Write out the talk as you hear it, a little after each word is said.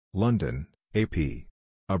London, AP.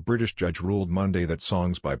 A British judge ruled Monday that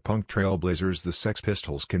songs by punk trailblazers the Sex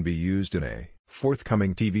Pistols can be used in a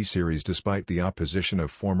forthcoming TV series despite the opposition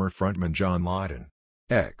of former frontman John Lydon.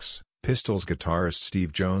 Pistols guitarist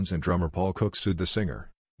Steve Jones and drummer Paul Cook sued the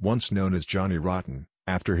singer, once known as Johnny Rotten,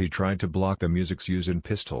 after he tried to block the music's use in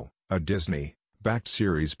Pistol, a Disney-backed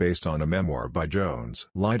series based on a memoir by Jones.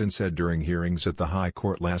 Lydon said during hearings at the High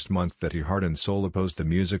Court last month that he heart and soul opposed the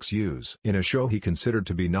music's use in a show he considered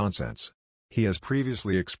to be nonsense. He has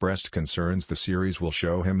previously expressed concerns the series will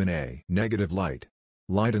show him in a negative light.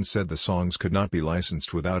 Lydon said the songs could not be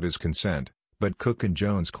licensed without his consent, but Cook and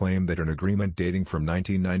Jones claimed that an agreement dating from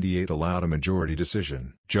 1998 allowed a majority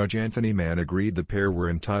decision. Judge Anthony Mann agreed the pair were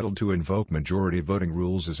entitled to invoke majority voting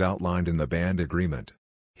rules as outlined in the band agreement.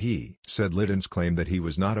 He said Lydon's claim that he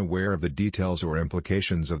was not aware of the details or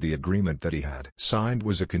implications of the agreement that he had signed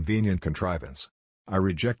was a convenient contrivance. I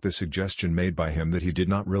reject the suggestion made by him that he did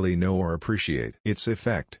not really know or appreciate its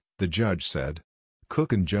effect, the judge said.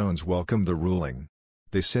 Cook and Jones welcomed the ruling.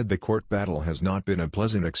 They said the court battle has not been a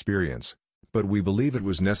pleasant experience, but we believe it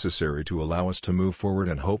was necessary to allow us to move forward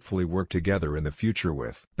and hopefully work together in the future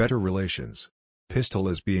with better relations. Pistol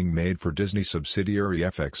is being made for Disney subsidiary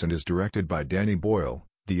FX and is directed by Danny Boyle,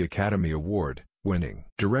 the Academy Award-winning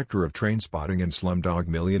director of Trainspotting and Slumdog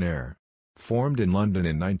Millionaire. Formed in London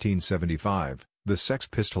in 1975, the Sex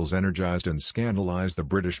Pistols energized and scandalized the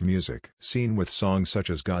British music scene with songs such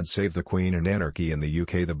as God Save the Queen and Anarchy. In the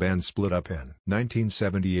UK, the band split up in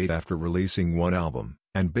 1978 after releasing one album,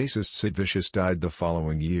 and bassist Sid Vicious died the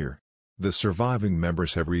following year. The surviving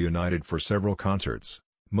members have reunited for several concerts,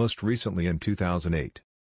 most recently in 2008.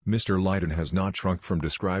 Mr. Lydon has not shrunk from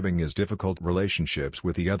describing his difficult relationships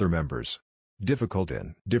with the other members. Difficult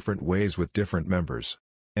in different ways with different members.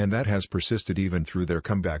 And that has persisted even through their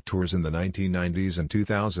comeback tours in the 1990s and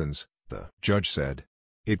 2000s, the judge said.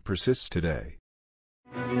 It persists today.